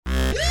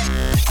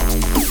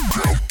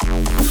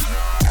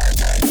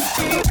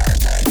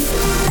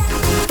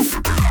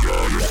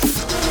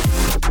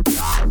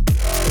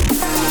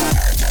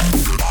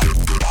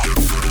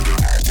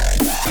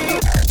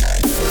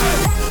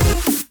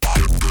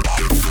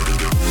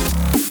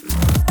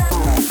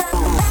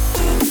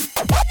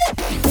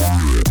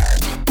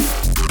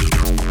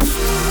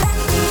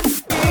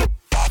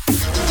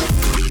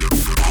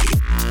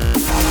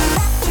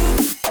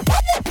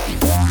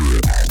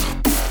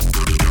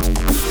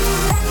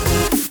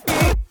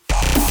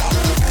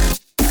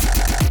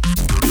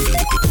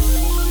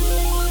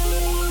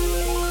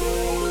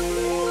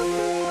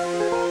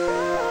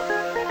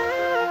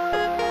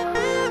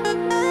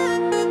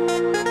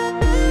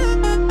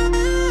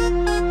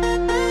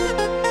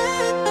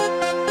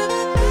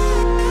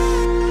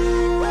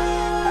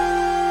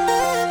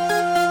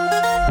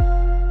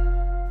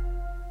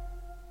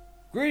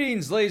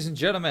Greetings, ladies and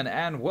gentlemen,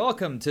 and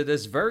welcome to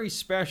this very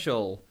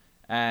special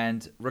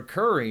and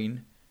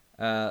recurring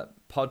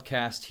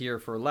podcast here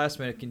for Last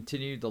Minute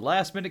Continue, the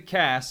Last Minute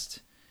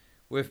Cast,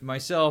 with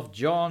myself,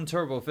 John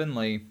Turbo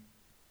Finley,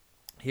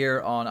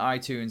 here on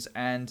iTunes.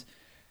 And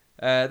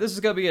this is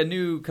going to be a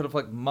new kind of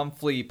like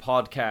monthly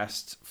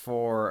podcast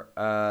for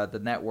the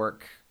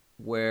network,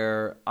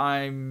 where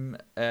I'm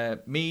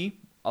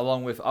me,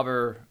 along with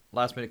other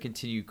Last Minute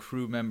Continue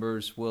crew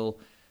members, will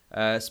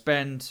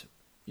spend,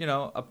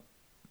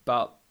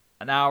 about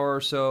an hour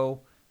or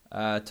so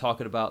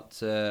talking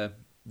about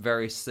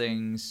various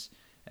things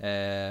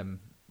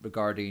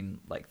regarding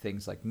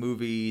things like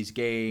movies,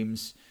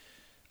 games,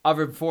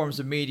 other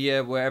forms of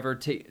media, wherever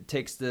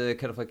takes the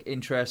kind of like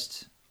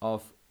interest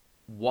of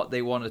what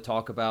they want to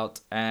talk about.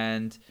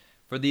 And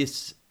for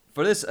this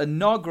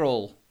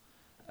inaugural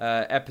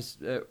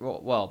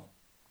episode,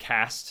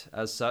 cast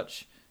as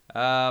such,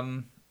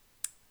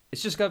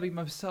 it's just gotta be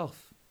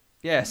myself.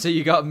 Yeah, so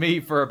you got me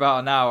for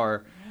about an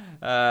hour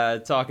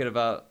talking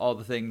about all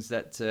the things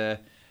that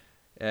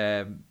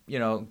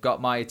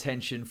got my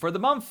attention for the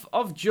month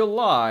of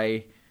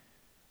July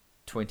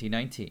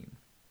 2019.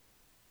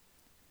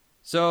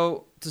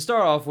 So to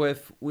start off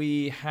with,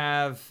 we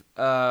have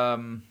I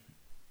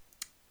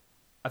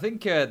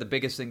think the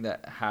biggest thing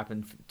that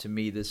happened to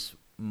me this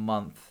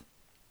month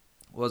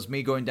was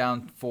me going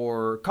down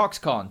for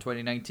CoxCon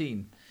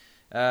 2019.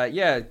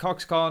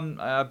 CoxCon,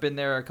 I've been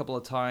there a couple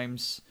of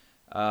times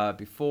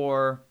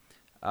before.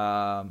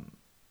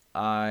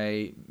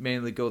 I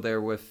mainly go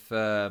there with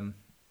Pete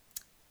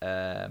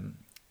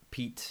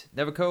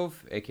Nevikov,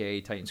 aka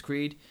Titans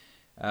Creed,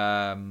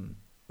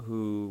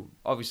 who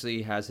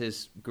obviously has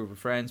his group of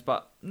friends.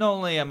 But not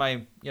only am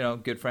I,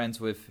 good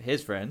friends with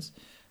his friends,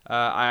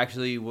 I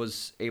actually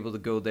was able to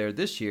go there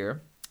this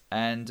year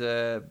and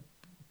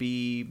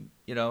be,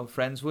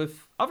 friends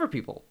with other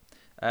people.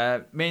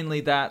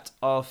 Mainly that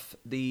of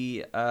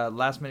the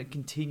Last Minute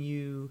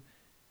Continue,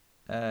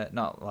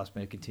 not Last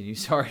Minute Continue,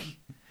 sorry.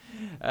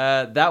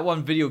 That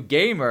One Video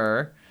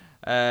Gamer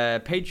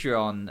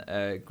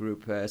Patreon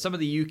group. Some of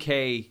the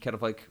UK kind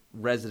of like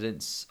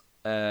residents,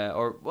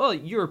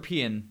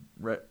 European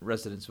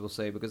residents, we'll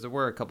say, because there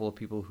were a couple of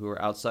people who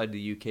were outside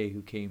the UK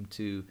who came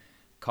to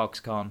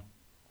CoxCon.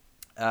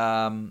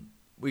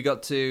 We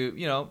got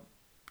to,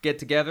 get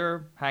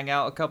together, hang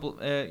out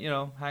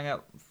hang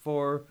out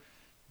for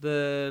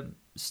the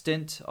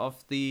stint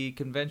of the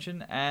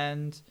convention,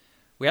 and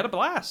we had a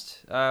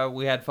blast.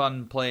 We had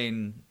fun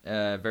playing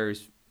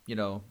various,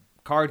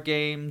 card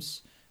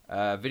games,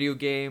 video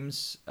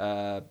games,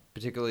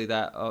 particularly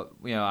that,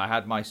 I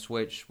had my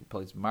Switch. We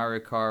played some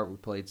Mario Kart. We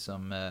played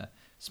some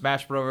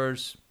Smash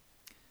Brothers.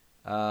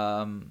 It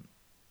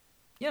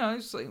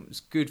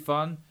was good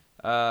fun.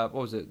 What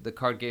was it? The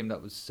card game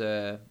that was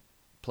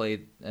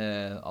played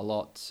a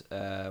lot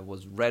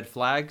was Red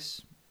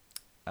Flags,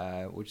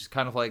 which is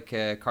kind of like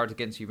Cards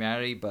Against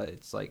Humanity, but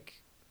it's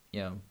like,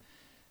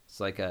 it's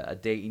like a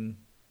dating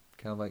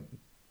kind of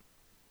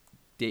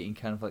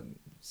like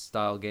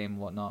style game and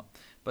whatnot.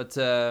 But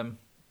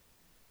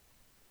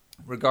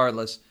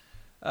regardless,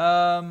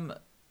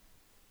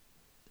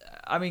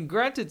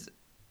 granted,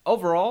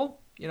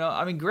 overall,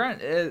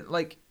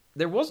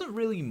 there wasn't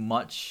really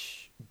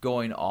much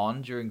going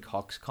on during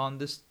CoxCon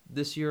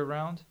this year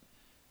around,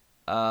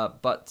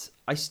 but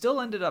I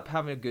still ended up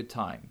having a good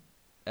time,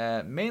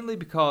 mainly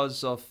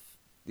because of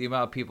the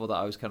amount of people that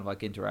I was kind of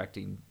like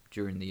interacting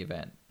during the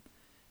event.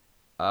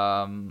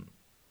 And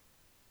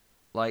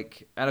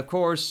of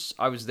course,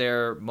 I was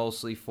there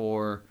mostly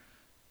for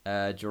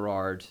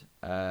Gerard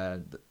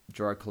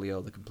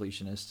Khalil, the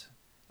completionist,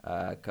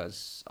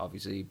 because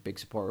obviously big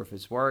supporter of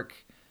his work.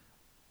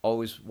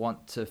 Always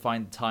want to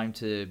find time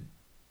to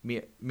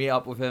meet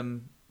up with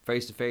him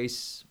face to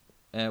face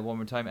one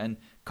more time. And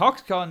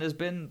CoxCon has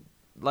been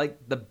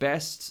like the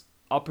best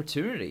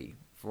opportunity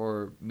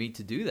for me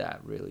to do that,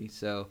 really.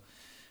 So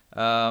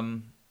there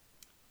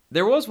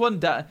was one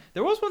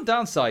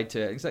downside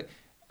to it. It's like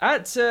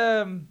at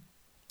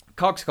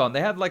CoxCon,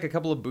 they had like a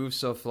couple of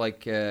booths of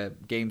like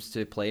games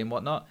to play and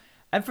whatnot.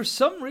 And for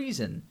some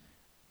reason,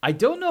 I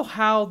don't know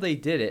how they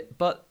did it,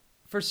 but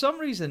for some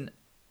reason,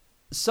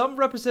 some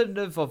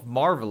representative of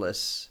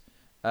Marvelous,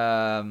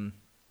 the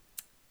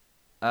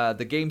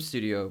game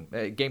studio,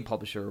 game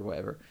publisher or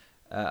whatever,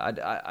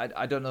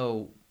 I don't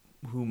know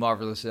who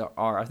Marvelous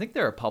are. I think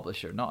they're a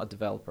publisher, not a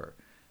developer.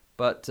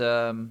 But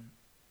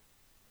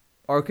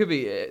or it could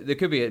be a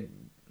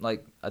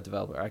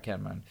developer. I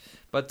can't remember.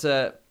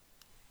 But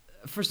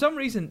for some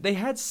reason, they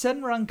had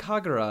Senran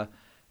Kagura,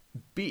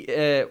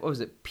 what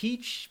was it?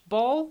 Peach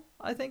Ball,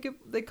 I think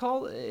they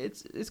call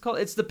it.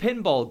 It's the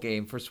pinball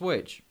game for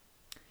Switch,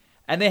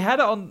 and they had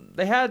it on.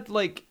 They had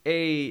like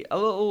a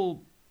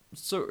little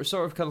sort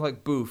of kind of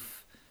like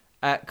booth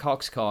at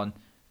CoxCon,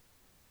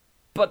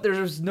 but there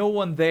was no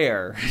one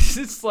there.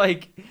 It's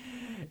like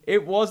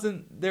it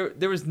wasn't there.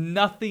 There was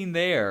nothing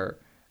there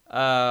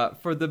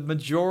for the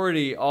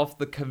majority of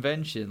the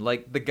convention.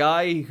 Like the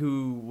guy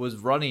who was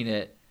running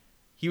it,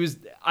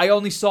 I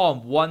only saw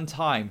him one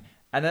time,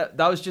 And that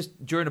was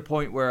just during a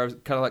point where I was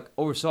kind of like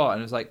oversaw it,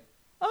 and it was like,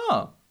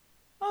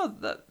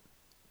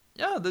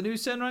 the new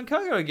Senran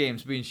Kagura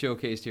game's being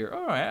showcased here.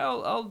 All right,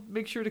 I'll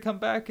make sure to come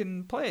back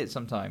and play it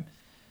sometime.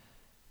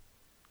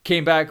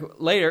 Came back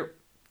later,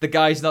 the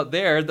guy's not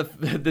there.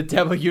 The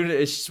demo unit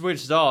is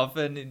switched off,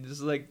 and it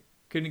just like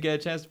couldn't get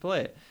a chance to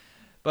play it.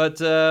 But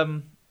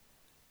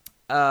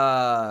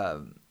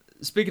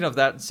speaking of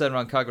that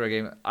Senran Kagura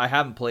game, I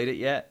haven't played it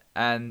yet,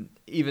 and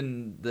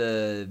even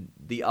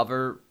the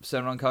other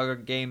Senran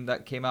Kagura game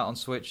that came out on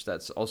Switch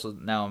that's also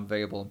now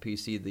available on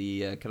PC,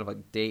 the kind of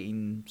like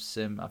dating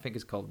sim, I think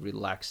it's called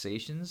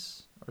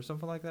Relaxations or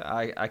something like that.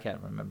 I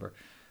can't remember,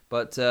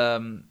 but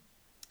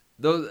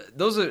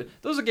those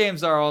are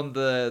games that are on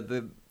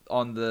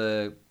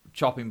the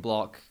chopping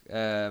block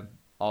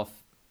of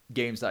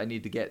games that I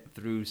need to get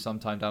through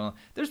sometime down.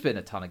 There's been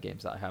a ton of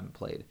games that I haven't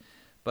played,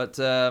 but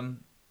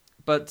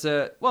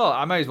well,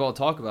 I might as well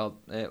talk about.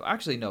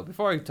 Actually, no.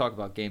 Before I talk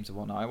about games and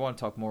whatnot, I want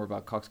to talk more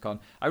about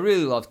CoxCon. I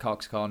really loved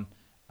CoxCon.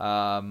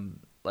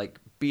 Like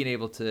being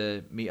able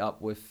to meet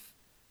up with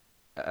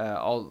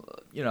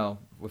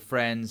with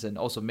friends, and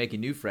also making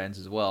new friends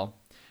as well,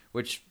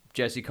 which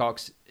Jesse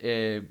Cox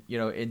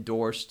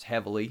endorsed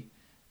heavily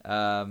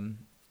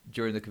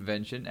during the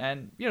convention,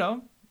 and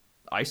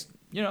I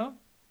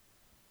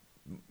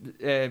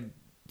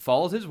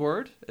followed his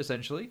word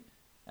essentially,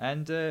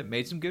 and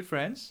made some good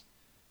friends.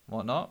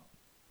 Whatnot.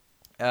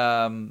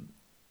 It's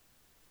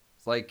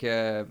like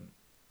what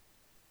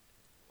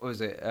was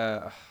it?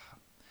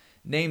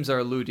 Names are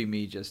eluding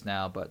me just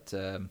now, but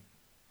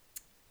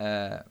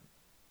I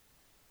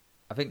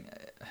think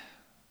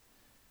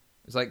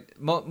it's like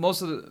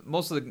most of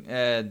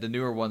the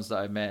newer ones that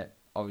I met.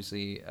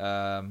 Obviously,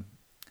 I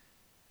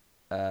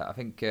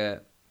think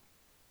trying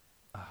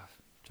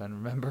to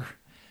remember.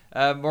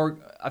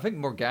 I think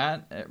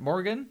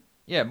Morgan.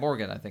 Yeah,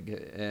 Morgan. I think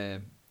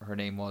her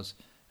name was.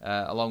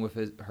 Along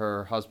with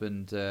her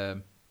husband,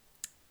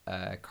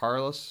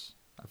 Carlos.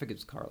 I think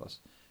it's Carlos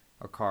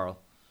or Carl.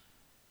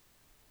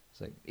 It's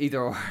like either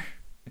or.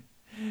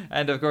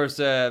 And of course,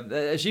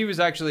 she was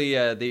actually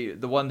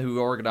the one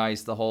who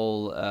organized the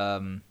whole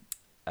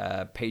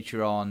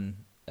Patreon,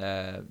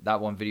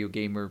 that one video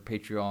gamer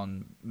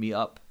Patreon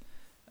meetup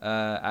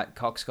at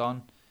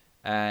CoxCon,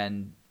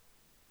 and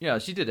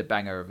she did a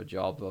banger of a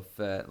job of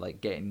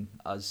like getting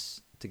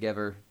us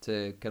together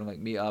to kind of like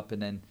meet up,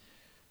 and then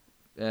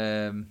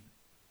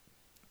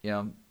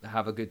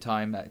have a good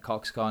time at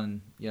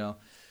CoxCon.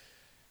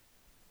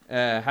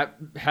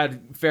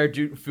 Had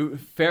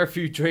fair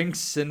few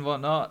drinks and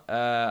whatnot.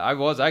 I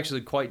was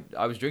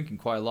drinking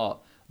quite a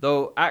lot,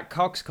 though. At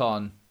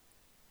CoxCon,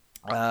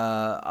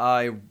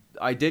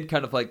 I did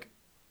kind of like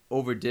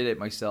overdid it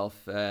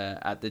myself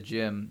at the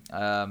gym.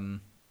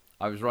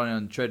 I was running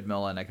on the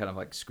treadmill, and I kind of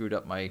like screwed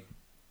up my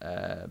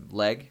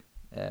leg,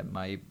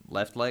 my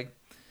left leg,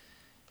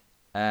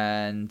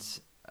 and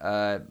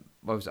I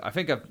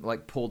think I've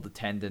like pulled the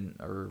tendon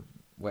or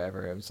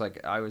whatever. It was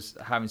like I was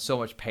having so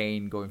much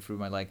pain going through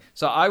my leg.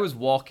 So I was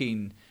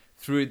walking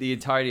through the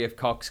entirety of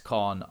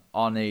CoxCon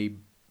on a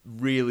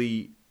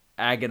really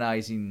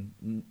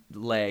agonizing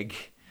leg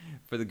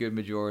for the good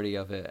majority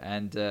of it.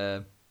 And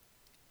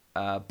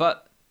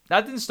but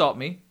that didn't stop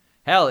me.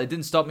 Hell, it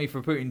didn't stop me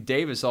from putting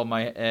Davis on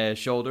my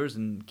shoulders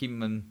and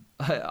keeping him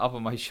up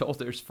on my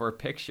shoulders for a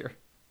picture.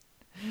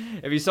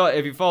 If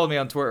you follow me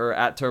on Twitter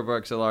at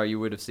TurboXLR, you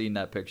would have seen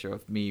that picture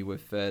of me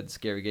with the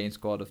Scary Game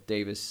Squad of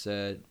Davis,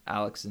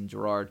 Alex, and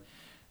Gerard.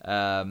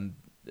 And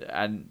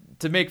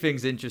to make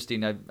things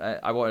interesting,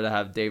 I wanted to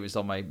have Davis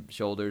on my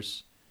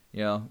shoulders.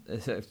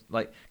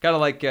 Like kind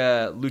of like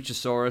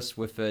Luchasaurus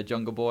with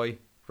Jungle Boy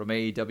from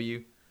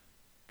AEW.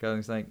 Kind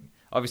of like,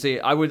 obviously,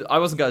 I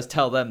wasn't gonna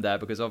tell them that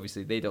because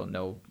obviously they don't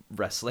know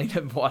wrestling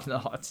and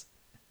whatnot.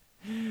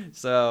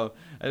 So,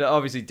 and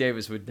obviously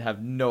Davis would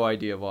have no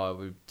idea what I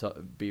would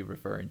be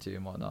referring to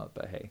and whatnot,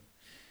 but hey.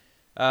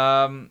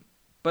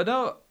 But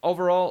no,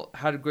 overall,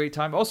 had a great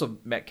time. Also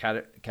met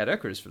Cat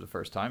Eckers for the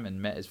first time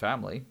and met his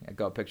family. I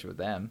got a picture with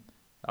them.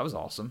 That was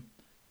awesome.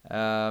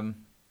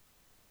 And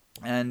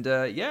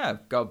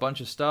got a bunch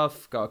of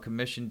stuff. Got a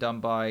commission done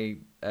by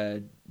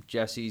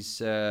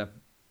Jesse's,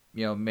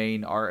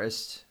 main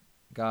artist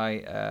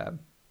guy.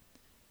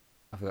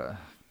 I forgot,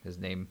 his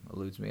name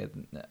eludes me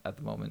at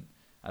the moment.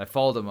 And I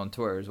followed him on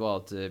Twitter as well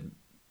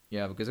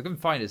because I couldn't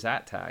find his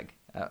 @tag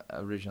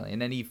originally.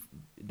 And then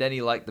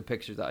he liked the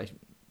picture that I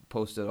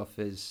posted off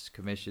his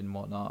commission and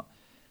whatnot,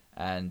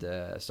 and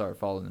started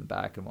following him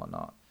back and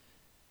whatnot.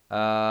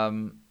 I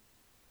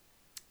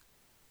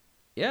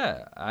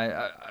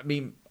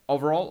mean,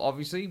 overall,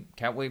 obviously,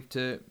 can't wait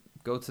to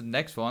go to the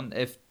next one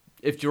if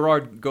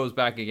Gerard goes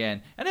back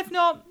again. And if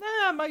not,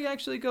 I might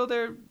actually go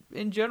there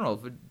in general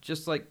for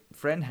just like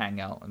friend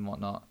hangout and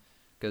whatnot,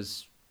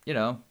 because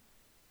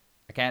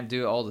I can't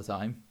do it all the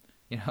time.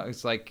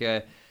 It's like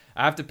I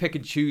have to pick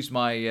and choose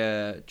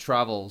my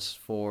travels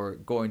for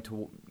going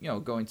to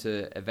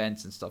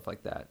events and stuff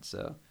like that.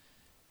 So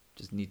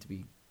just need to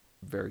be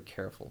very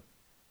careful.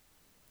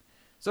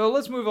 So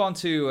let's move on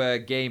to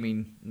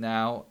gaming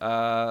now.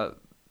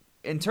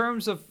 in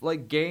terms of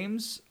like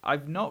games,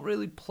 I've not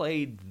really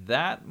played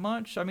that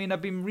much. I mean,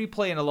 I've been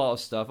replaying a lot of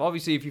stuff.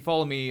 Obviously, if you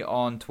follow me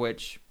on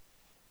Twitch,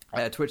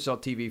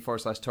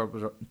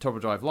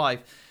 twitch.tv/TurboDrive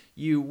Live,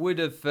 you would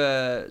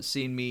have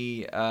seen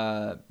me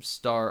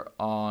start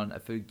on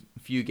a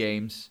few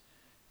games,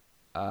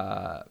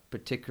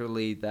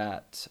 particularly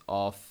that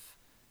of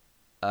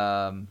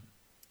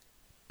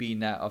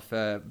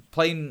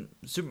playing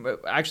Super.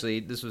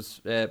 Actually, this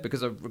was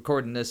because I'm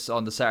recording this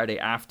on the Saturday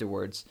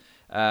afterwards.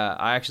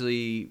 I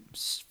actually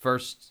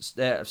first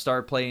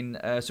started playing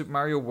Super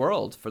Mario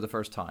World for the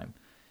first time.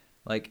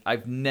 Like,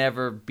 I've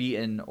never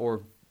beaten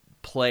or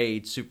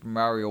played Super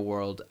Mario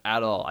World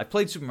at all. I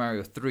played Super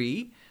Mario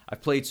 3,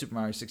 I've played Super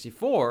Mario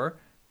 64,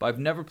 but I've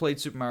never played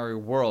Super Mario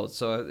World.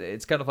 So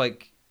it's kind of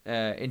like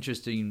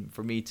interesting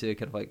for me to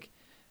kind of like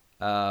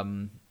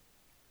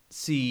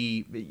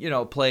see,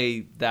 play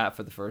that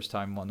for the first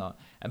time and whatnot.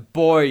 And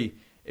boy,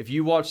 if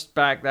you watched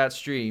back that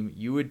stream,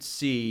 you would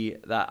see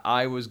that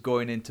I was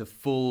going into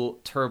full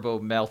turbo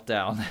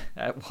meltdown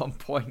at one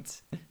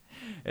point.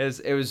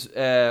 It was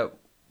what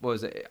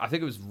was it? I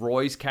think it was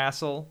Roy's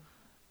Castle,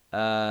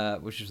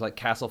 which was like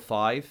Castle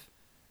 5,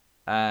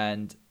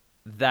 and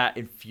that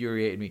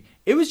infuriated me.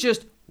 It was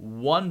just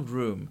one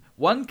room,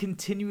 one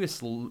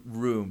continuous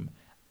room,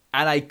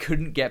 and I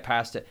couldn't get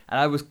past it, and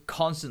I was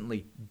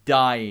constantly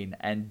dying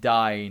and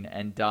dying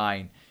and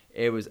dying.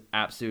 It was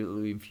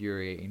absolutely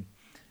infuriating.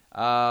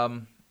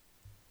 But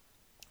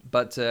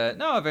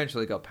no, I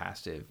eventually got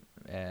past it.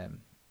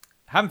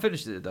 Haven't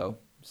finished it though,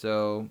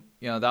 so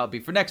that'll be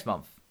for next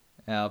month.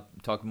 I'll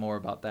talk more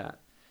about that.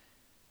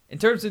 In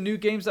terms of new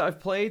games that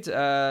I've played,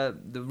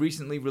 the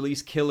recently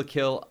released Kill la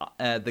Kill,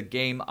 the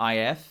game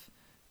IF.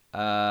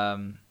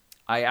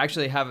 I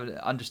actually have an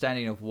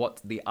understanding of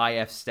what the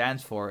IF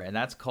stands for, and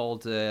that's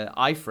called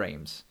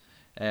iframes,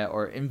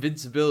 or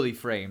invincibility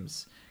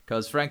frames.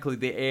 Because frankly,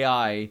 the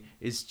AI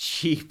is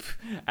cheap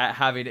at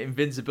having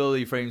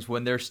invincibility frames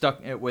when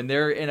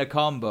they're in a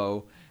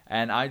combo,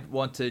 and I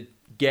want to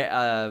get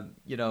a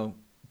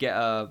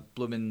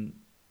blooming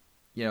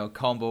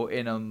combo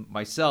in them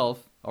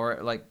myself, or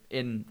like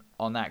in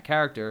on that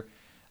character.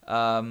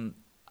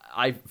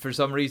 For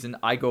some reason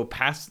I go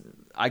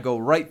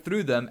right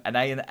through them, and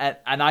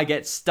I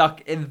get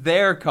stuck in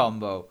their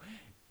combo.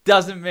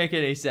 Doesn't make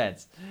any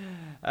sense.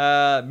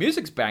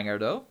 Music's banger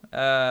though.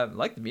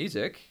 Like the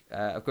music.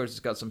 Of course, it's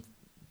got some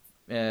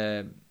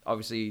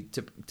obviously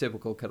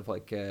typical kind of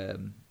like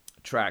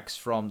tracks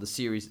from the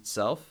series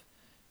itself.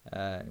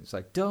 It's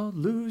like "Don't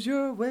Lose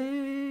Your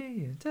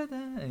Way,"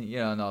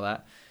 and all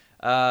that.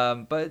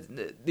 But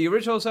the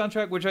original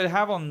soundtrack, which I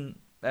have on,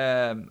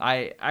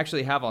 I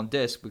actually have on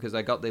disc because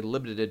I got the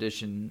limited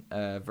edition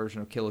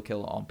version of Kill la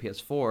Kill on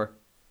PS4,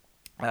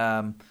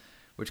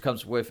 which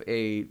comes with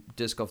a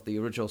disc of the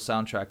original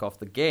soundtrack of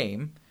the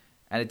game,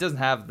 and it doesn't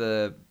have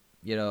the,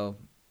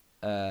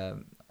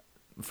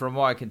 from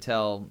what I can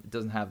tell, it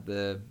doesn't have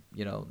the,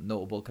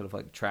 notable kind of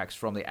like tracks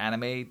from the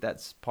anime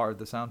that's part of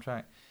the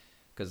soundtrack,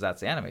 because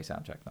that's the anime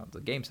soundtrack, not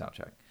the game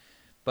soundtrack.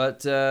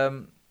 But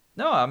no,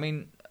 I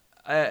mean,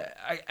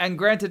 and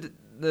granted,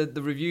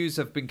 the reviews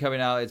have been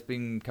coming out. It's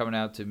been coming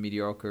out to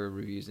mediocre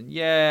reviews, and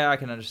yeah, I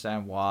can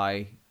understand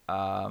why.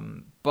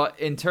 But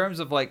in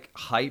terms of like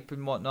hype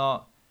and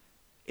whatnot,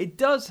 it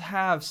does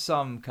have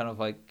some kind of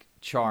like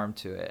charm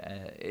to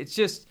it. It's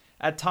just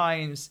at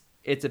times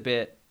it's a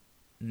bit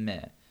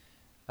meh.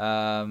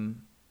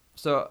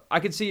 So I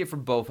can see it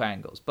from both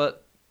angles,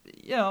 but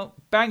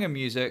banger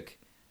music.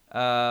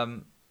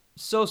 Questionable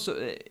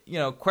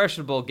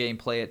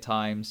gameplay at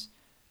times.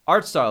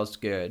 Art style's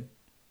good.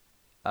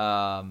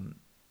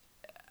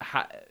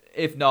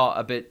 If not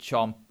a bit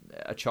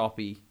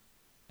choppy,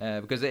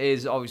 because it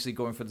is obviously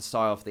going for the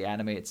style of the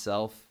anime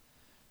itself.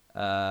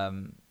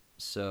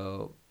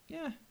 So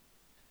yeah,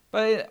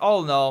 but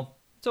all in all,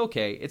 it's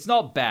okay. It's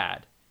not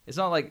bad. It's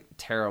not like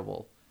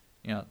terrible.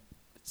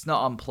 It's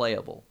not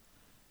unplayable.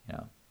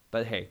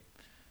 But hey,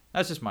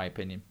 that's just my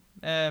opinion.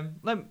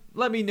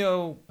 Let me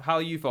know how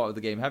you thought of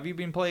the game. Have you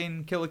been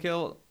playing Kill la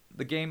Kill,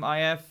 the game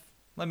IF?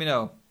 Let me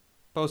know.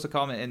 Post a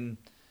comment in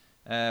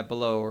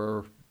below,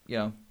 or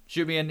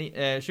shoot me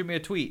a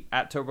tweet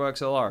at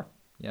TurboXLR.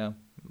 I'd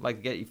like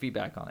to get your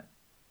feedback on it.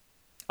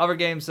 Other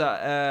games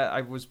that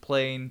I was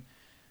playing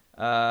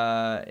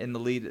in the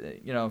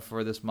lead,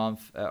 for this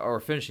month, or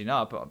finishing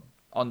up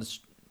on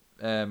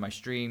my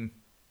stream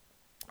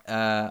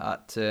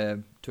at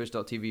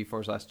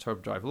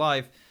twitch.tv/TurboDrive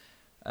Live.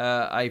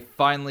 I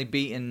finally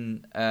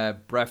beaten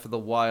Breath of the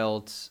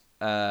Wild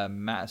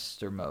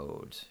Master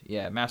Mode.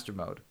 Yeah, Master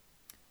Mode.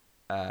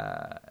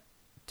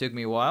 Took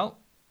me a while.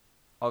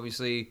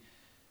 Obviously,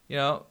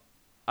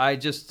 I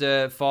just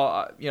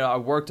thought, I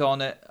worked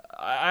on it.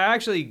 I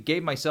actually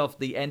gave myself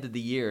the end of the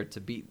year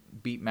to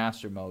beat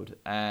Master Mode,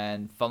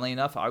 and funnily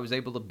enough, I was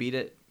able to beat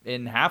it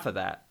in half of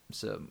that.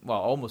 So,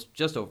 almost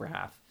just over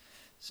half.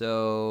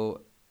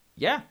 So,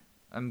 yeah,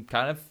 I'm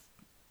kind of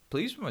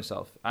pleased with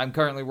myself. I'm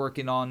currently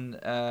working on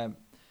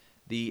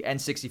the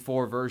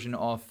N64 version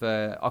of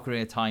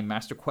Ocarina of Time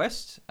Master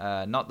Quest,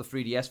 not the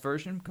 3DS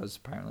version, because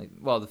apparently,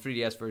 well, the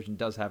 3DS version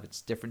does have its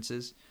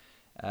differences,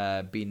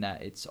 being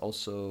that it's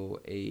also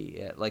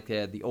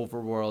the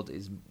overworld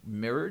is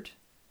mirrored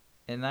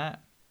in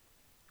that.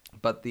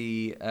 But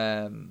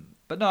no,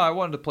 I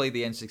wanted to play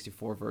the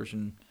N64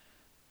 version,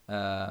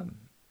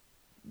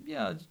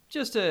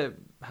 just to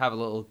have a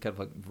little kind of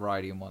like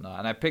variety and whatnot.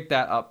 And I picked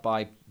that up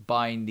by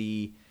buying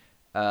the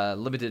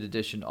limited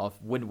edition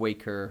of Wind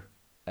Waker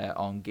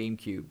on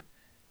GameCube.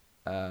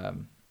 That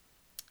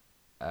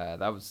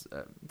was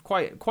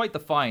quite the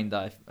find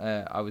that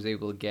I was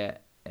able to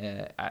get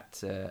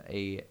at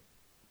a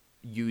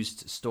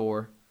used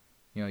store,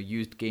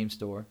 used game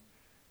store,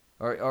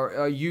 or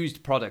a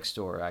used product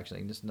store.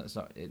 Actually, it's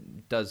not.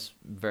 It does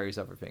various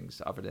other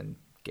things other than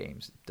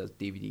games. It does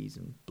DVDs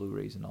and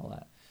Blu-rays and all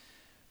that.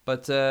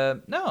 But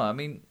no, I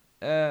mean,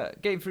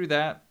 getting through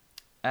that,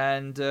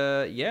 and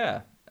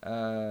can't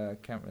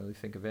really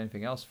think of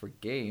anything else for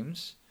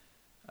games.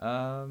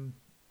 I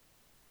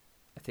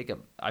think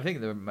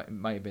there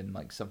might have been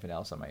like something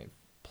else I might have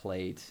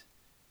played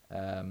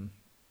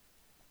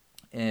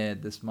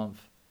this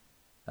month.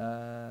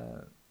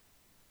 I'm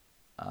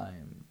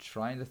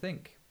trying to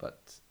think,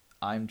 but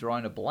I'm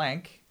drawing a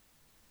blank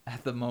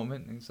at the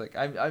moment. It's like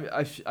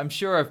I'm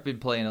sure I've been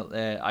playing.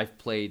 I've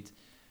played.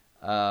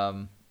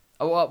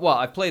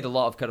 I've played a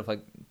lot of kind of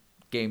like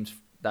games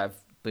that I've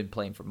been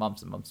playing for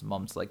months and months and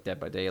months, like Dead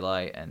by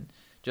Daylight, and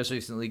just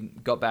recently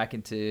got back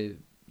into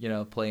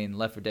playing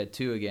Left 4 Dead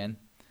 2 again.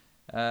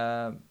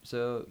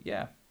 So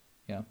yeah,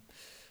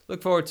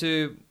 look forward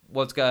to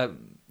what's gonna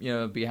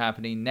be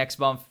happening next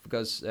month,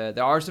 because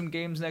there are some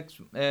games next.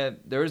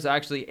 There is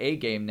actually a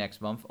game next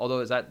month,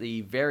 although it's at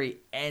the very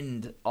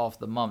end of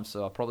the month,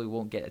 so I probably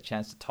won't get a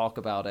chance to talk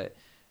about it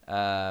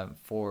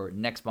for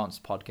next month's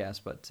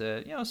podcast. But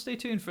stay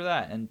tuned for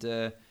that, and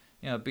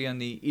be on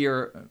the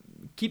ear,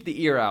 keep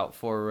the ear out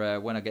for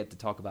when I get to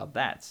talk about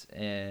that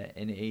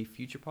in a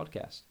future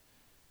podcast.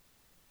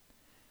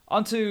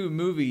 On to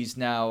movies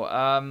now.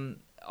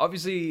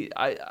 Obviously,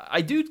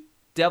 I do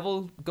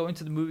devil going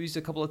to the movies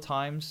a couple of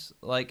times.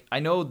 Like, I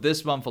know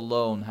this month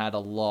alone had a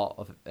lot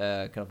of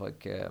kind of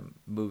like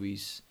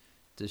movies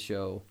to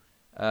show.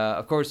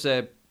 Of course,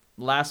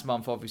 last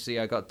month, obviously,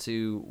 I got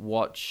to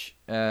watch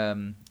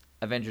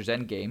Avengers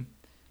Endgame,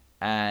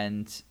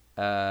 and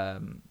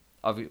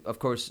of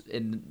course,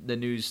 in the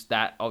news,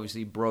 that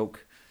obviously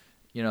broke,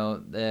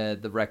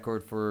 the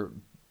record for,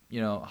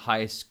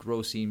 highest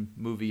grossing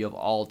movie of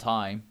all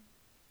time.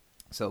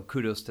 So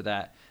kudos to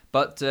that.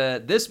 But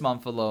this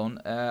month alone,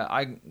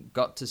 I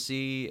got to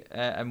see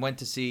and went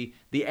to see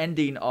the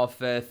ending of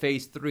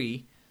Phase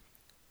 3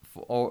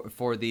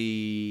 for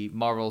the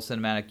Marvel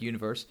Cinematic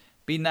Universe,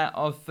 being that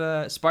of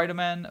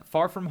Spider-Man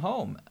Far From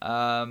Home.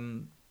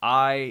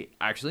 I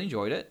actually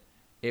enjoyed it.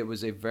 It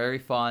was a very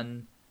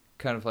fun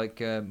kind of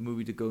like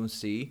movie to go and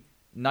see.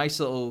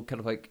 Nice little kind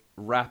of like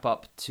wrap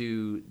up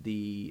to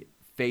the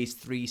Phase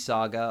 3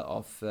 saga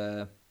of,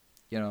 the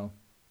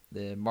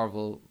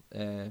Marvel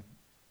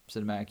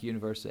Cinematic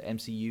Universe,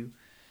 MCU.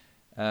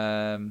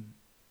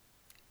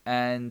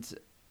 And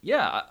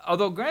yeah,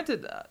 although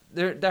granted,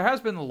 there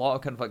has been a lot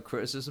of kind of like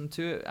criticism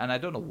to it, and I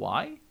don't know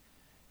why.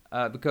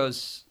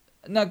 Because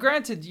now,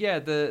 granted, yeah,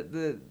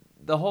 the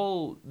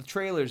whole the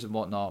trailers and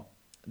whatnot,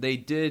 they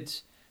did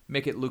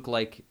make it look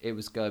like it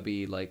was gonna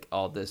be like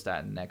all this,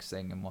 that, and next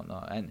thing and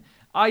whatnot. And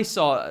I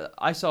saw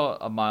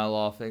a mile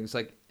off things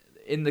like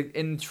in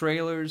the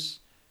trailers,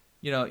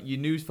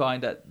 you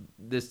find that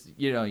this,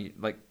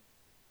 like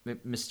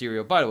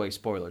Mysterio. By the way,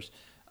 spoilers.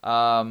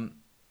 And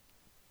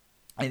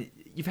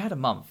you've had a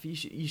month.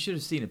 You should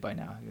have seen it by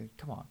now.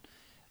 Come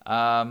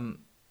on.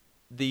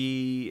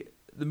 The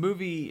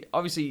movie,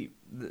 obviously,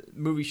 the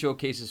movie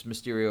showcases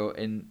Mysterio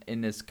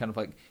in this kind of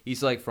like,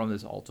 he's like from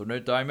this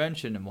alternate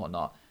dimension and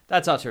whatnot.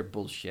 That's utter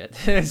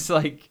bullshit. It's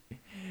like,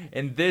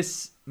 in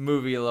this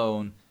movie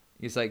alone,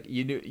 it's like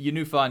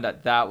you find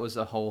that was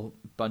a whole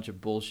bunch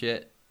of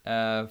bullshit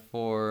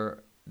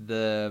for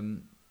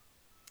the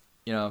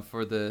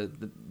for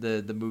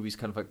the movie's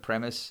kind of like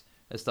premise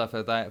and stuff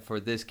like that, for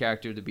this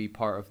character to be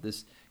part of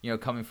this,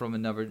 coming from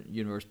another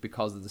universe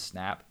because of the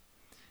snap,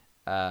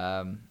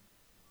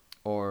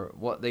 or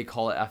what they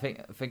call it. I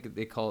think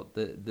they call it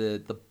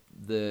the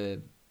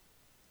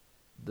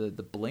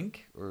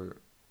blink or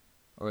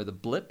the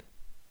blip.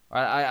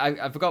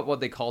 I forgot what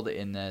they called it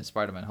in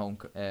Spider-Man Home,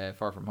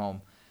 Far From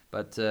Home,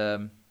 but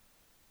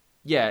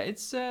yeah,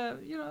 it's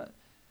you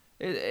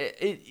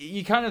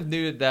kind of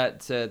knew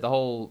that the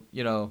whole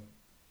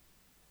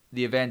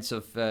the events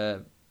of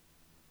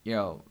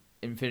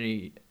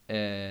Infinity,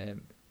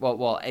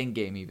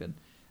 Endgame even,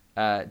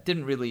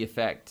 didn't really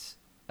affect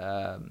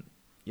the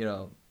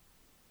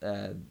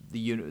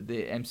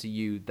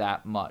MCU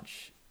that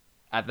much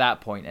at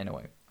that point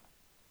anyway.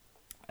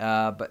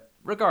 But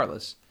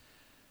regardless,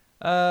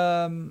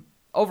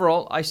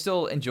 overall, I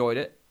still enjoyed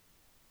it.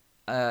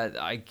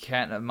 I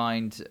can't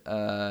mind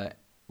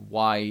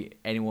why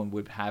anyone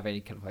would have any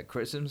kind of like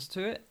criticisms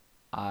to it.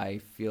 I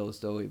feel as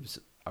though it was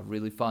a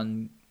really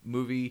fun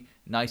movie,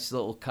 nice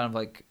little kind of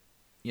like,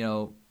 you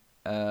know,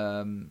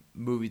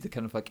 movie to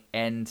kind of like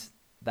end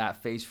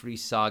that Phase 3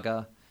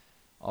 saga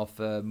of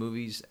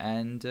movies.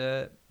 And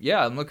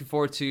yeah, I'm looking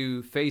forward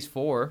to Phase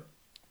 4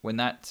 when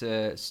that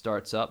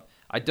starts up.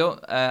 I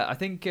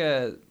think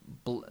the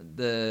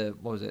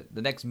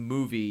next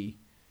movie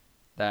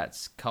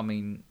that's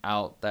coming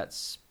out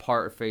that's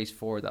part of Phase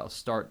 4 that'll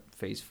start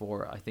Phase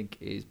 4, I think,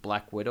 is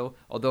Black Widow.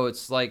 Although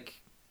it's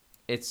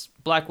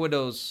Black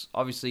Widow's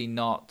obviously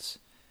not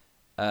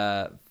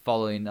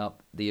following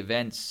up the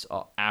events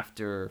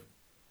after,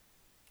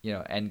 you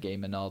know,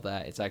 Endgame and all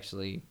that. It's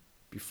actually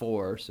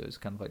before, so it's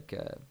kind of like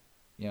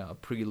you know, a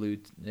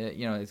prelude.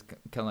 You know, it's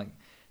kind of like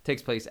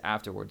takes place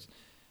afterwards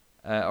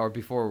or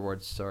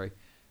beforewards. Sorry.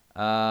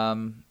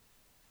 But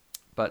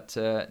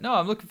no,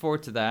 I'm looking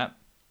forward to that.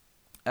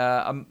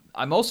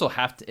 I'm also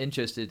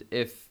interested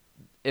if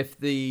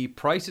the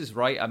price is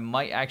right, I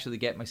might actually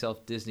get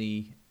myself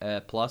Disney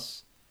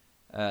Plus,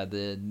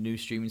 the new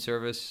streaming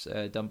service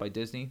done by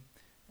Disney,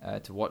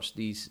 to watch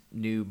these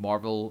new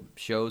Marvel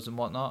shows and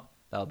whatnot.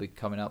 That'll be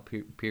coming out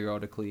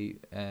periodically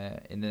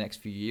in the next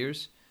few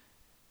years.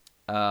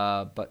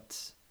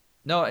 But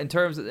no, in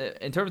terms of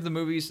the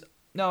movies,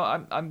 no,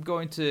 I'm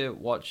going to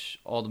watch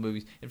all the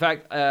movies. In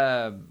fact,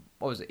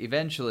 what was it?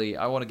 Eventually,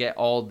 I want to get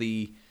all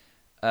the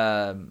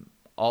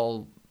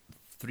all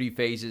 3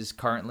 phases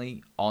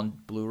currently on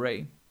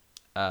Blu-ray.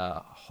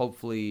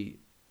 Hopefully,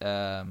 you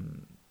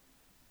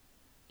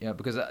know,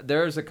 because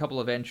there's a couple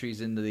of entries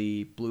in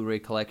the Blu-ray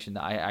collection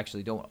that I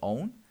actually don't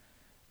own.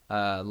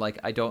 Like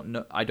I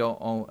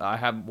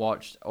haven't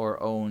watched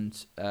or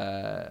owned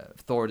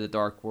Thor: The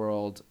Dark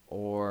World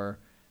or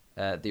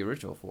the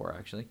original 4,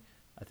 actually.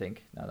 I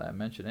think, now that I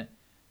mention it.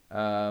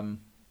 I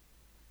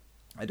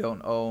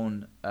don't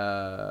own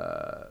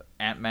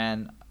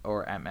Ant-Man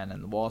or Ant-Man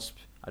and the Wasp.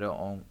 I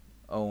don't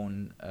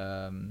own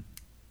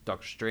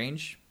Doctor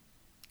Strange.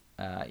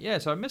 Yeah,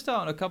 so I missed out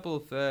on a couple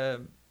of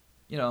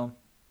you know,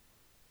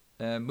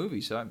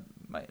 movies. So I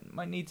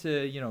might need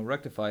to, you know,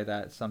 rectify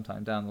that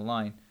sometime down the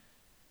line.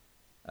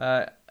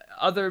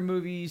 Other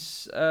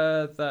movies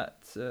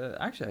that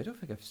actually I don't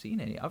think I've seen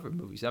any other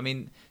movies. I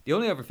mean, the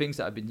only other things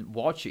that I've been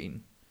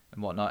watching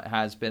and whatnot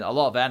has been a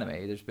lot of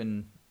anime. There's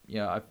been, you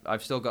know,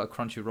 I've still got a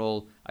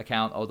Crunchyroll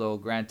account, although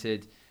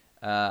granted,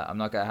 I'm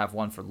not gonna have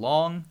one for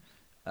long,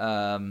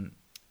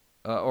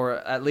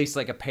 or at least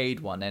like a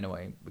paid one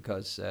anyway,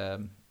 because yeah,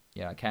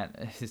 I can't.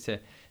 It's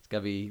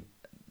gotta be.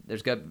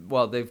 They've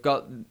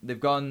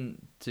gone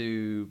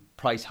to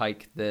price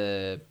hike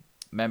the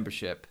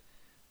membership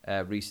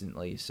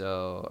recently,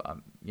 so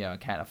you know, I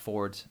can't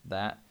afford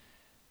that.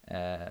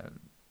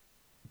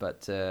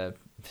 But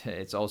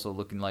it's also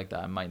looking like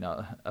that I might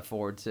not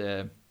afford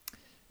my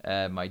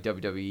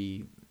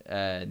WWE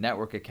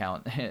network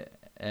account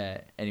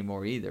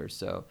anymore either.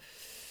 So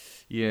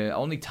yeah,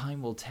 only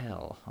time will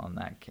tell on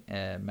that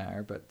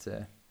matter. But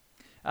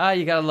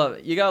you gotta love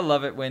it. You gotta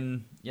love it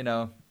when, you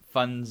know,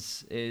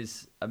 funds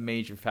is a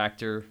major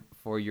factor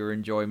for your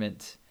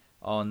enjoyment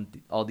on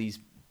all these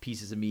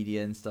pieces of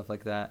media and stuff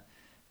like that.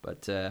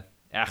 But it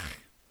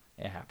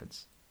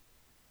happens.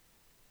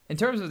 In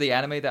terms of the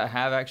anime that I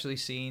have actually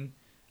seen,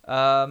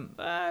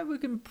 we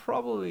can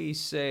probably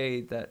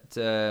say that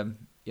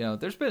you know,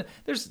 there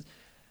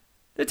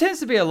tends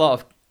to be a lot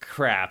of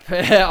crap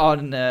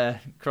on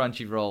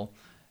Crunchyroll.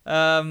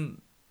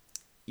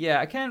 Yeah,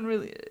 I can't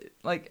really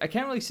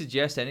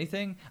suggest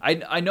anything.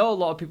 I know a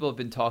lot of people have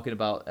been talking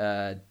about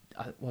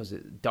what was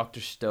it,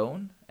 Dr.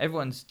 Stone?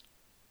 Everyone's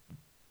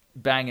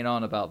banging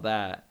on about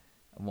that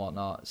and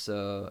whatnot.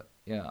 So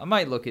yeah, I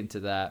might look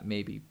into that.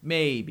 Maybe.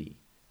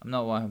 I'm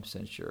not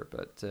 100% sure,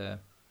 but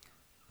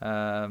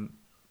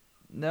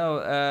no.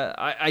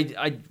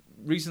 I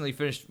recently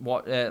finished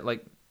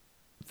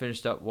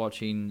up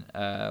watching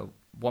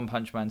One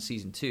Punch Man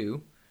season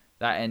 2.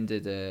 That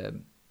ended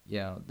you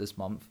know, this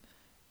month,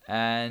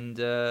 and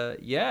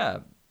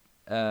yeah,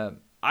 I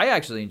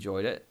actually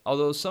enjoyed it.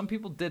 Although some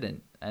people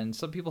didn't, and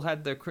some people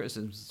had their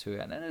criticisms to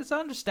it, and it's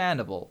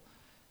understandable.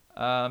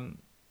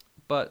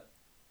 But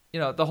you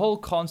know, the whole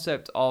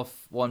concept of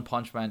One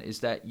Punch Man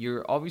is that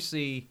you're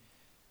obviously,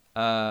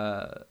 you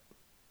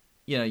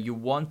know, you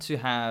want to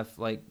have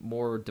like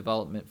more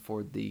development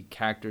for the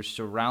characters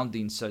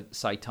surrounding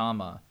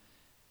Saitama,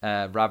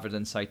 rather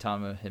than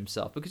Saitama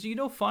himself, because you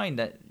don't find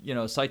that, you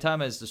know,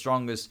 Saitama is the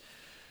strongest,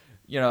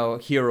 you know,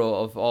 hero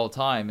of all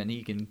time, and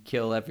he can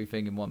kill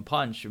everything in one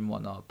punch and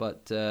whatnot.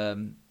 But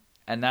and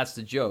that's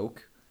the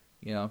joke,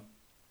 you know.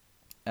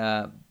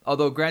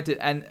 Although granted,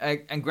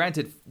 and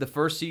granted, the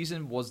first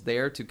season was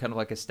there to kind of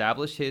like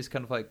establish his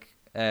kind of like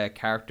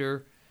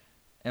character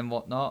and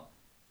whatnot.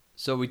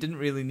 So we didn't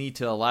really need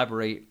to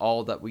elaborate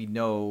all that we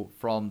know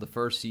from the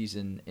first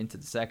season into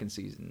the second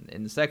season.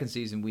 In the second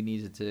season, we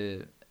needed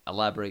to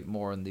elaborate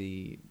more on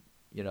the,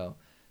 you know,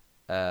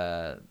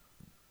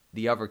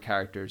 the other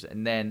characters,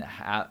 and then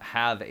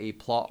have a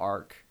plot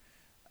arc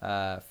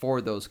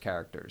for those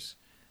characters.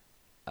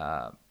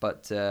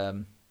 But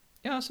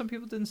you know, some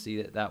people didn't see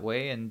it that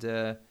way, and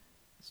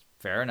it's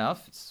fair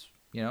enough. It's,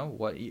 you know,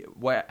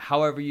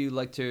 however you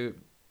like to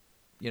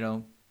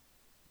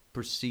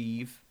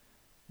perceive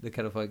the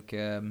kind of like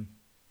the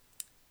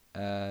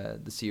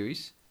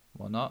series,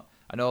 whatnot.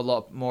 I know a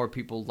lot more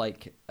people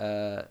like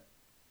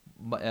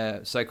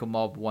Psycho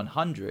Mob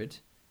 100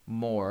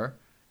 more,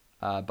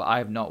 but I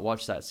have not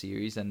watched that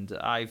series, and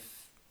I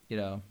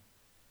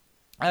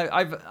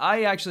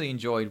actually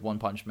enjoyed One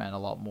Punch Man a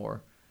lot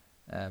more,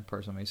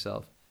 personally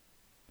myself.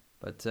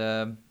 But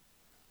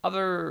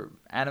other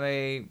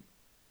anime,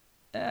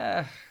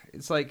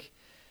 it's like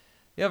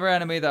the other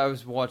anime that I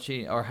was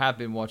watching or have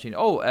been watching.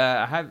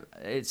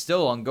 It's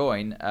still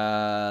ongoing.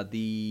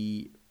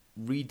 The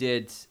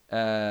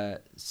redid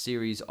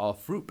series of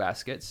Fruit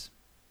Baskets.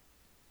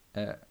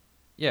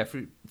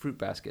 Fruit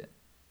Basket.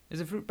 Is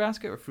it Fruit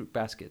Basket or Fruit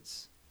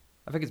Baskets?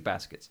 I think it's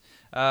Baskets.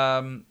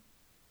 I've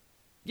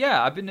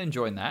been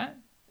enjoying that.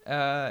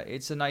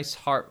 It's a nice,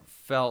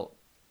 heartfelt,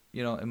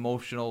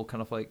 emotional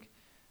kind of like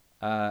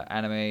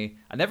anime.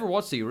 I never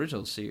watched the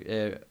original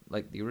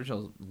the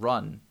original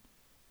run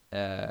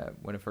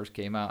when it first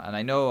came out, and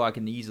I know I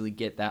can easily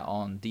get that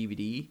on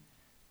DVD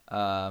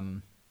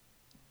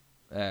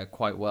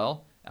quite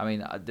well. I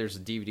mean, there's a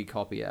DVD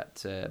copy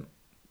at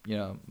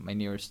my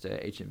nearest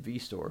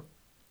HMV store,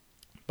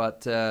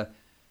 but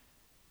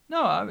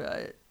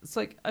it's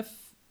like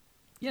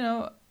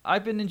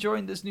I've been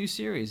enjoying this new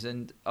series,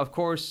 and of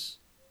course,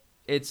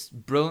 it's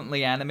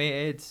brilliantly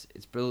animated.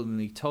 It's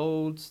brilliantly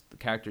told. The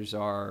characters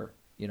are,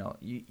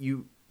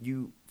 you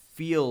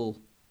feel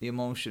the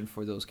emotion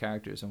for those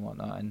characters and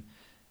whatnot, and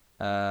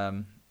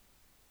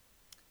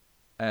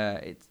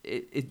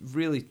it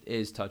really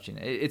is touching.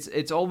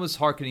 It's almost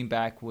harkening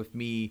back with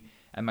me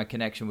and my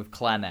connection with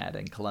Clannad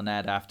and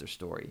Clannad After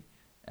Story.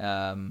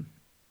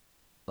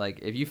 Like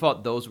if you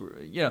thought those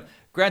were,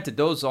 granted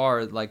those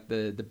are like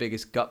the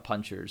biggest gut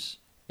punchers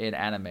in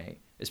anime,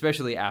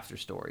 especially After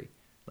Story.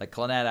 Like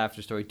Clannad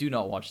After Story, do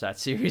not watch that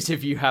series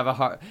if you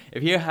have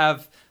if you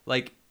have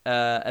like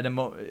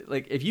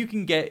if you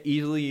can get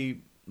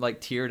easily like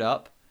teared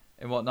up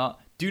and whatnot,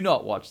 do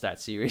not watch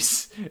that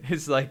series.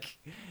 It's like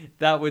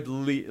that would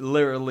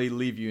literally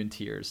leave you in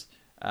tears,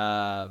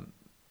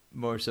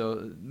 more so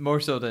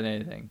than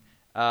anything.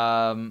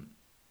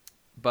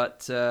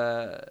 But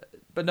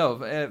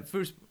no,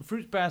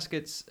 Fruit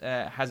Baskets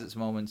has its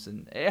moments,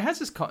 and it has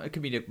its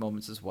comedic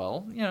moments as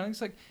well.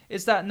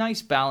 It's that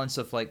nice balance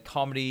of like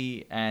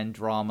comedy and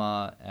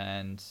drama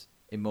and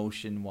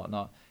emotion and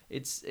whatnot.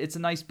 It's a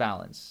nice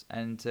balance,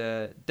 and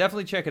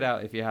definitely check it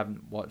out if you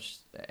haven't watched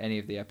any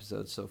of the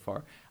episodes so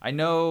far. I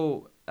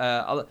know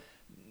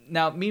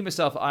now me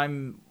myself,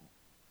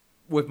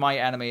 with my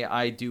anime,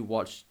 I do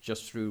watch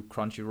just through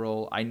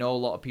Crunchyroll. I know a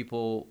lot of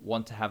people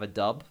want to have a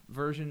dub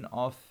version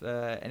of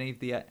any of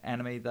the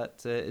anime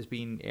that is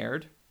being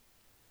aired.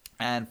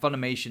 And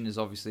Funimation is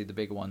obviously the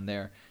big one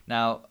there.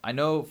 Now, I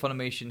know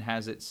Funimation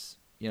has its,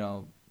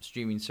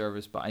 streaming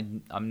service, but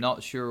I'm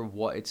not sure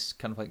what it's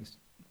kind of like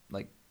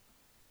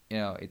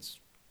it's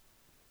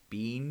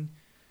been.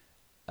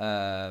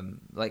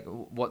 Like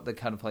what the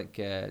kind of like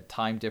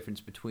time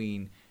difference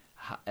between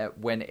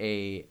when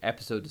a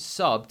episode is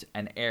subbed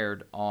and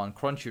aired on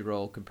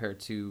Crunchyroll compared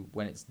to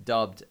when it's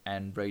dubbed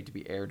and ready to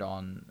be aired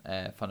on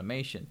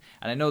Funimation.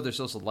 And I know there's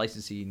also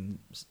licensing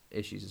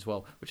issues as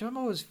well, which I'm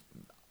always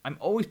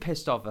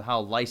pissed off at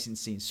how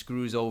licensing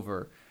screws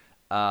over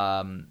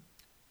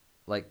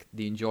like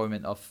the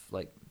enjoyment of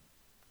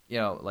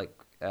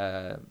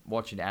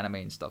watching anime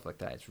and stuff like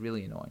that. It's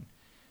really annoying.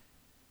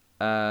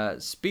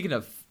 Speaking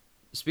of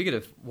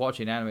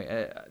watching anime,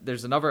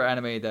 there's another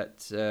anime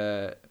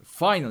that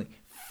finally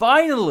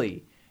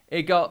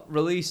it got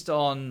released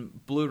on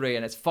Blu-ray,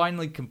 and it's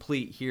finally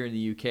complete here in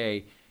the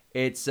UK.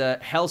 It's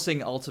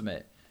Hellsing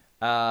Ultimate.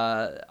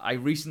 I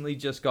recently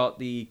just got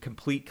the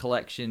complete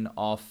collection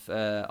of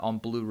on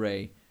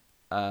Blu-ray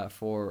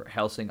for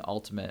Hellsing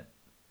Ultimate,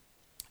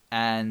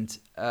 and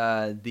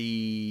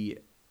I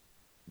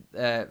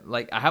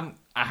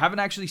haven't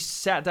actually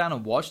sat down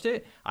and watched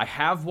it. I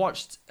have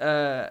watched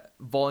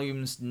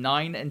volumes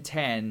 9 and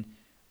 10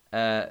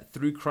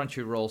 through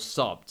Crunchyroll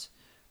subbed,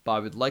 but I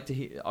would like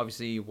to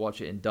obviously watch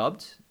it in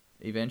dubbed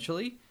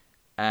eventually,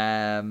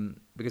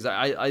 because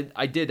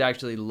I did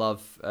actually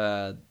love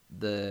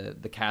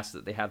the cast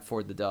that they had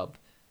for the dub,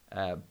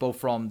 both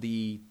from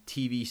the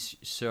TV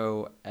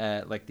show,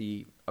 like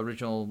the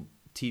original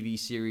TV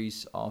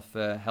series of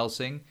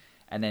Hellsing,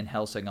 and then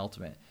Hellsing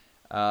Ultimate.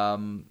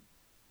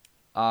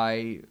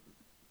 I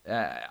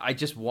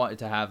just wanted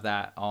to have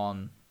that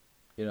on,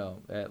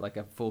 like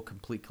a full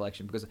complete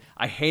collection, because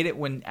I hate it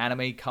when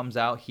anime comes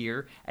out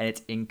here and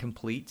it's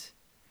incomplete,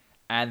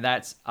 and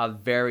that's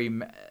very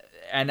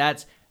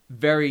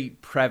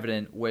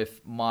prevalent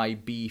with my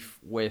beef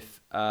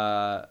with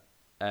Manga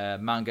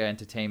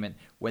Entertainment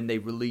when they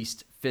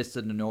released Fist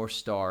of the North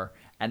Star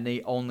and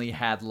they only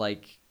had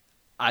like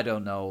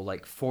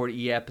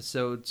 40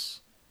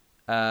 episodes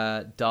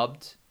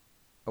dubbed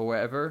or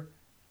whatever,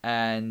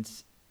 and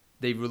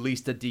they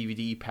released a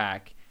DVD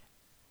pack,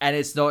 and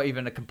it's not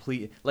even a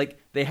complete, like,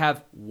 they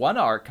have one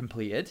arc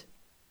completed,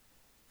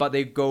 but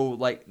they go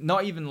like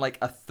not even like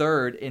a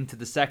third into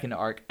the second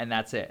arc, and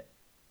that's it.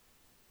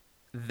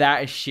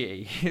 that is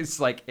shitty. It's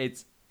like,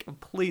 it's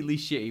completely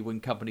shitty when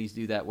companies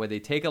do that, where they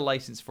take a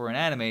license for an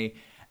anime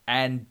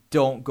and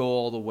don't go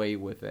all the way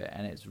with it,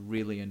 and it's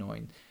really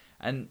annoying.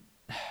 And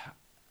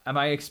am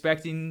I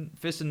expecting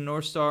Fist and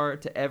North Star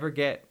to ever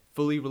get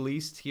fully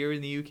released here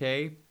in the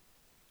UK?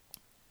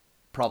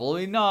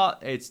 Probably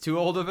not. It's too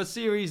old of a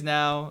series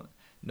now.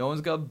 No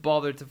one's gonna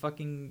bother to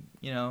fucking,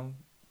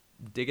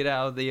 dig it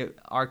out of the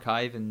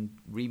archive and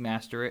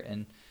remaster it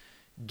and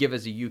give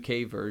us a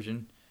UK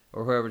version,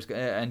 or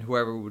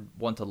whoever would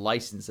want to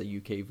license a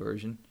UK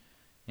version.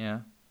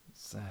 Yeah,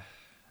 it's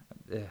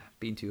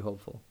being too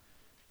hopeful.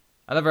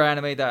 Another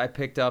anime that I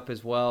picked up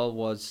as well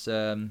was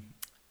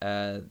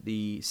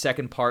the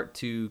second part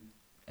to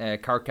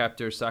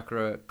Cardcaptor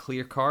Sakura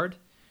Clear Card.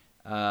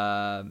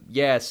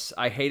 Yes,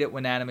 I hate it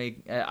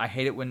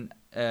when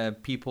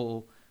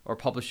people or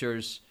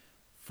publishers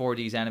for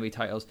these anime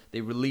titles,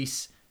 they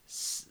release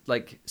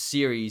like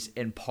series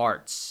in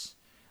parts.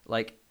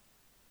 Like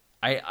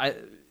I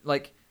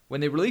like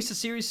when they release a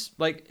series,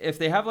 like if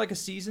they have like a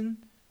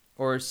season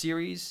or a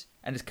series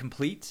and it's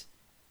complete,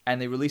 and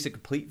they release a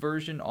complete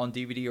version on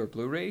DVD or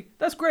Blu-ray,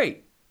 that's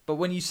great. But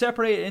when you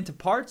separate it into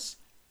parts,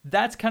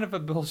 that's kind of a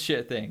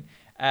bullshit thing.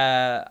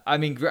 I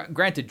mean,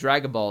 granted,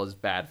 Dragon Ball is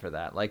bad for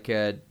that. Like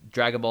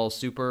Dragon Ball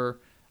Super,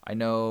 I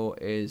know,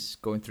 is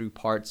going through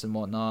parts and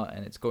whatnot,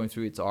 and it's going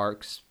through its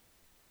arcs.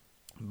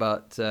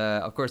 But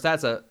of course,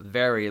 that's a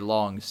very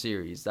long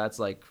series. That's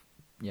like,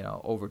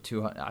 over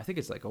 200. I think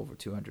it's like over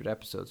 200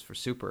 episodes for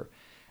Super,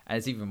 and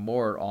it's even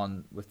more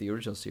on with the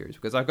original series,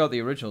 because I've got the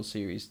original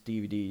series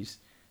DVDs.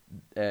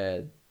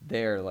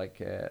 There,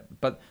 like,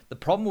 but the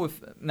problem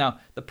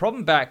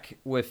back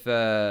with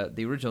the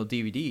original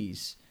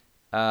DVDs,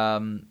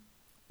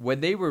 when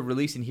they were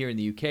releasing here in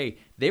the UK,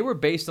 they were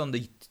based on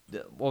the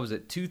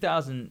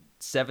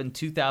 2007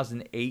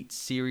 2008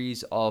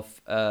 series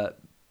of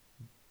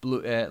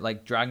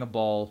like Dragon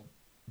Ball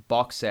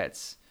box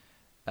sets,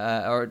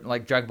 or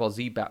like Dragon Ball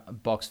Z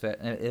box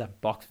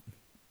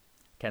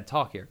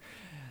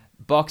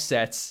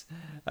sets,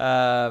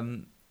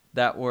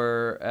 that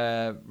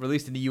were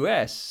released in the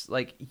US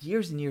like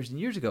years and years and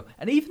years ago.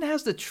 And it even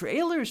has the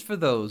trailers for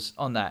those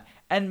on that.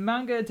 And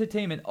Manga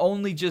Entertainment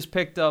only just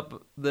picked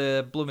up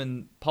the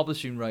bloomin'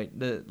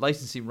 the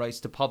licensing rights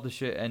to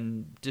publish it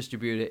and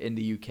distribute it in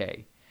the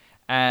UK.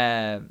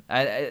 And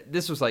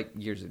this was like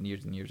years and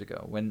years and years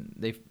ago when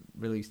they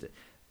released it.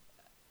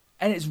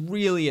 And it's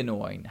really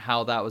annoying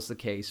how that was the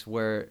case,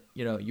 where,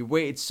 you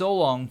waited so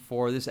long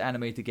for this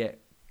anime to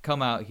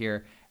come out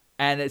here.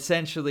 And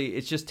essentially,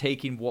 it's just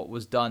taking what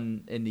was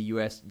done in the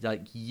US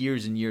like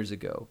years and years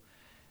ago.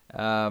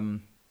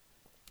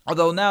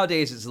 Although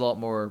nowadays it's a lot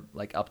more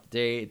like up to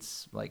date.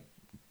 It's like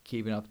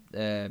keeping up,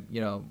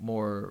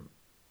 more,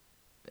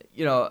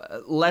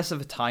 less of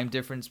a time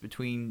difference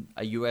between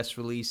a US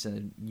release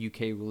and a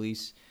UK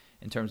release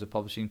in terms of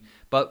publishing.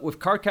 But with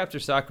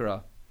Cardcaptor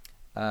Sakura,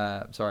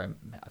 sorry,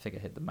 I think I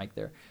hit the mic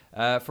there.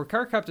 For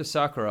Cardcaptor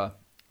Sakura,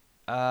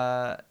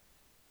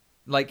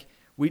 like,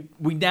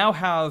 we now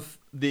have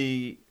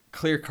the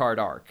Clear Card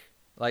arc,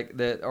 like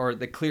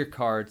the Clear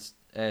Cards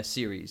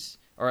series,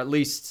 or at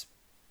least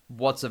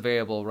what's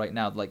available right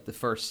now, like the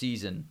first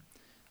season.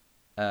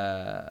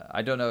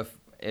 I don't know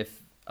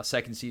if a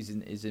second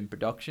season is in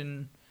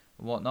production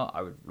and whatnot.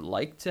 I would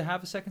like to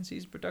have a second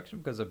season production,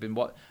 because I've been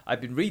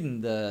reading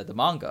the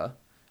manga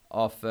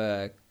of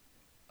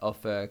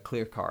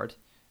Clear Card.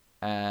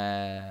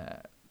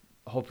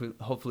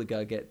 Hopefully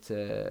gotta get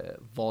to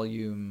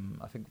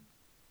volume, I think,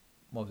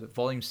 what was it,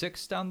 volume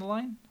 6 down the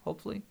line,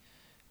 hopefully.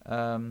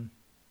 But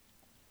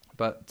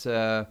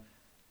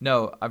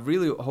no, I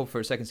really hope for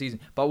a second season.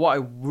 But what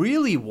I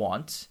really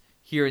want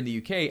here in the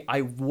UK,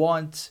 I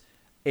want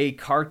a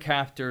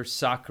Cardcaptor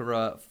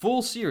Sakura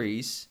full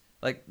series,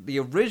 like the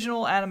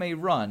original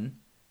anime run,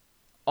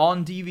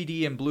 on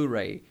DVD and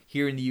Blu-ray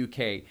here in the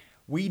UK.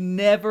 We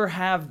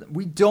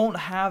don't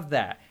have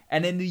that.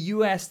 And in the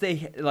US,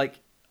 they, like,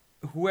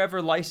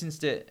 whoever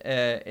licensed it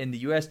in the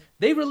US,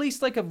 they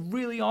released like a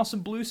really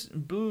awesome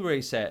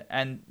Blu-ray set,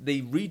 and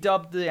they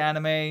redubbed the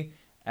anime,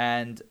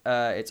 and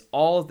it's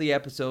all of the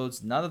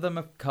episodes. None of them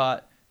have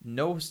cut.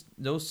 No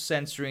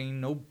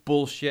censoring, no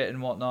bullshit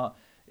and whatnot.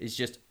 It's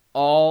just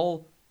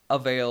all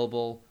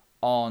available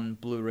on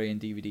Blu-ray and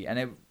DVD.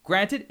 And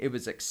granted, it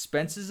was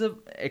expensive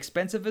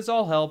as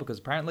all hell, because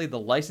apparently the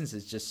license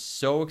is just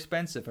so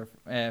expensive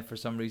for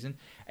some reason.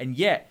 And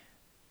yet,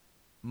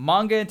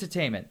 Manga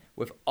Entertainment,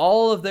 with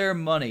all of their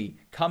money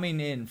coming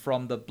in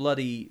from the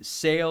bloody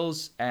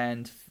sales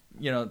and,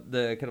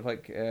 the kind of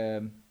like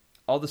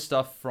all the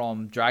stuff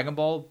from Dragon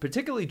Ball,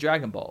 particularly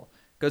Dragon Ball,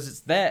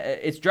 because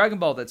it's Dragon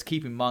Ball that's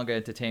keeping Manga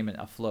Entertainment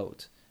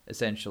afloat,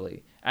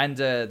 essentially, and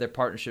their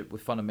partnership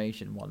with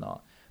Funimation and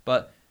whatnot.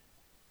 But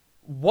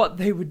what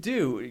they would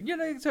do,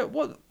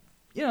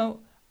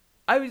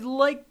 I would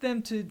like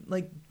them to,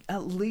 like,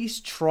 at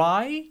least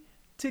try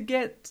to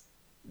get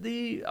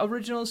the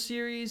original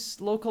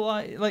series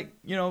localized, like,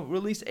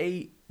 release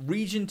a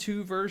Region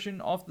 2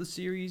 version of the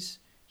series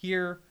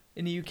here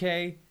in the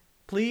UK,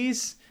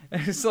 please.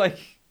 It's like,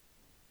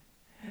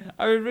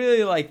 I would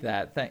really like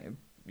that.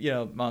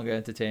 Manga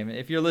entertainment.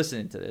 If you're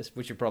listening to this,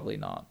 which you're probably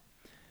not,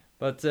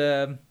 but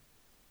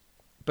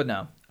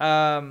no.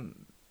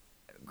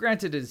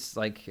 Granted, it's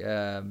like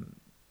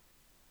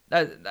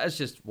that's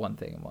just one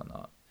thing and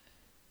whatnot.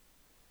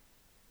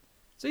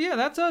 So yeah,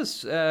 that's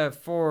us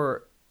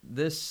for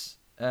this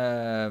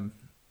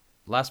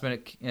last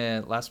minute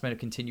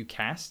continue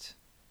cast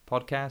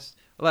podcast.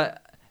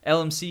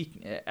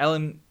 LMC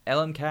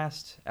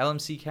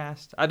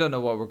cast. I don't know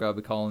what we're gonna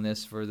be calling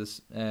this for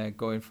this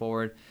going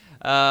forward.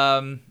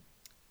 Let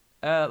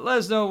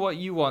us know what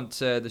you want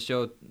the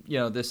show,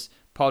 this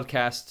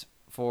podcast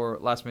for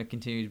Last Minute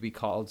Continue to be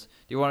called.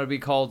 Do you want it to be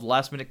called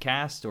Last Minute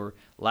Cast or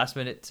Last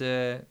Minute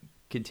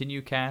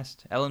Continue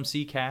Cast,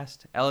 LMC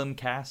Cast, LM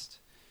Cast?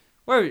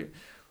 Where,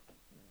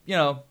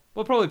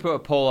 we'll probably put a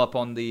poll up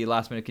on the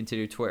Last Minute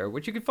Continue Twitter,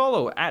 which you can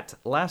follow at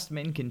Last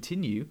Minute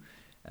Continue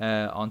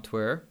on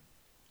Twitter.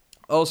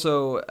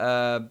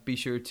 Also, be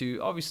sure to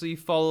obviously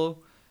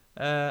follow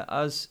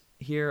us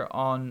here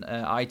on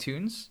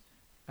iTunes,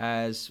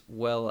 as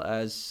well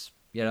as,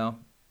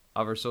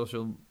 other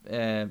social,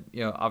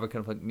 other kind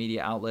of like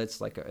media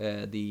outlets like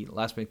the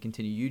Last Minute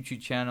Continue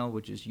YouTube channel,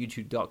 which is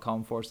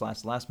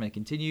youtube.com/Last Minute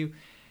Continue,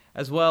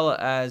 as well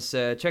as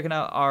checking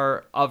out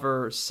our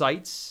other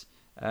sites,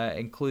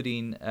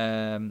 including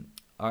our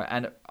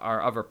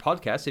other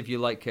podcasts. If you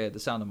like the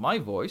sound of my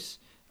voice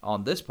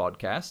on this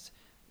podcast,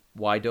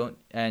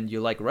 and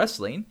you like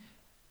wrestling,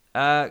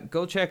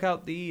 go check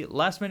out the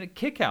Last Minute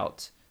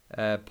Kickout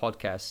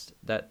podcast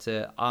that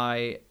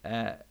I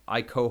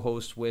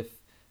co-host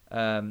with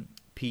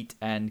Pete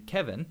and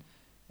Kevin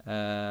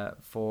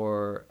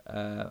for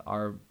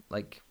our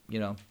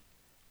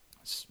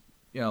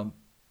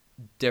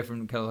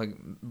different kind of like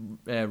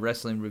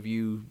wrestling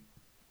review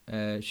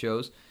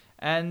shows.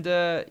 And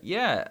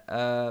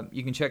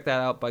you can check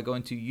that out by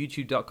going to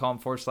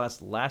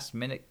youtube.com/Last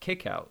Minute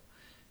Kickout.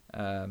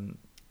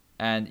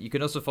 And you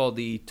can also follow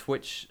the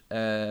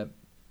Twitter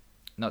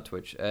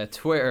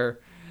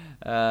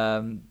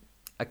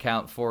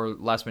account for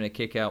Last Minute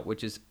Kickout,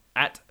 which is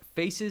at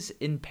Faces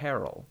in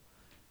Peril.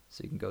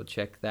 So you can go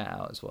check that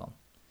out as well.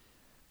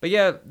 But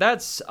yeah,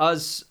 that's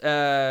us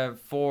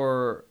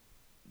for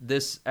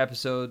this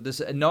episode, this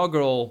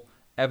inaugural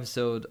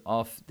episode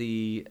of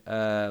the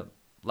the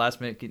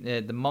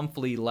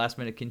monthly Last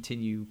Minute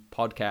Continue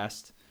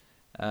podcast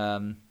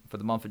for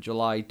the month of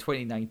July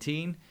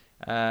 2019.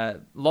 A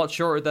lot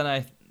shorter than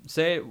I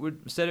said it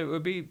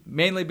would be,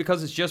 mainly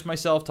because it's just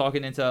myself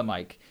talking into a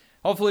mic.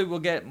 Hopefully we'll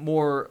get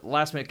more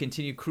Last Minute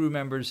Continue crew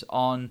members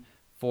on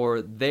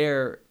for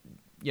their,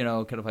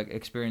 kind of like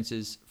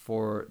experiences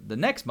for the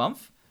next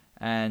month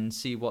and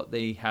see what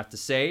they have to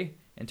say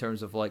in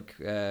terms of like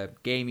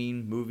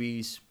gaming,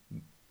 movies,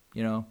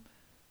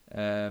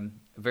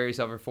 various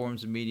other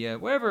forms of media,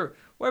 whatever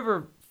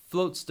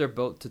floats their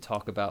boat to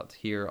talk about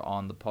here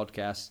on the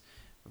podcast.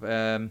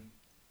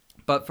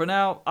 But for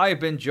now, I have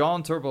been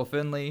John Turbo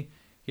Finley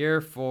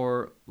here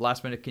for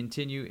Last Minute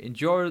Continue.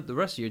 Enjoy the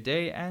rest of your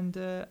day, and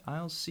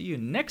I'll see you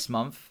next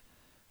month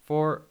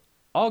for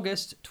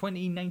August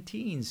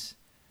 2019's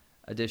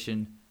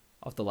edition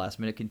of the Last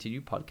Minute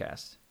Continue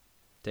podcast.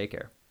 Take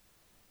care.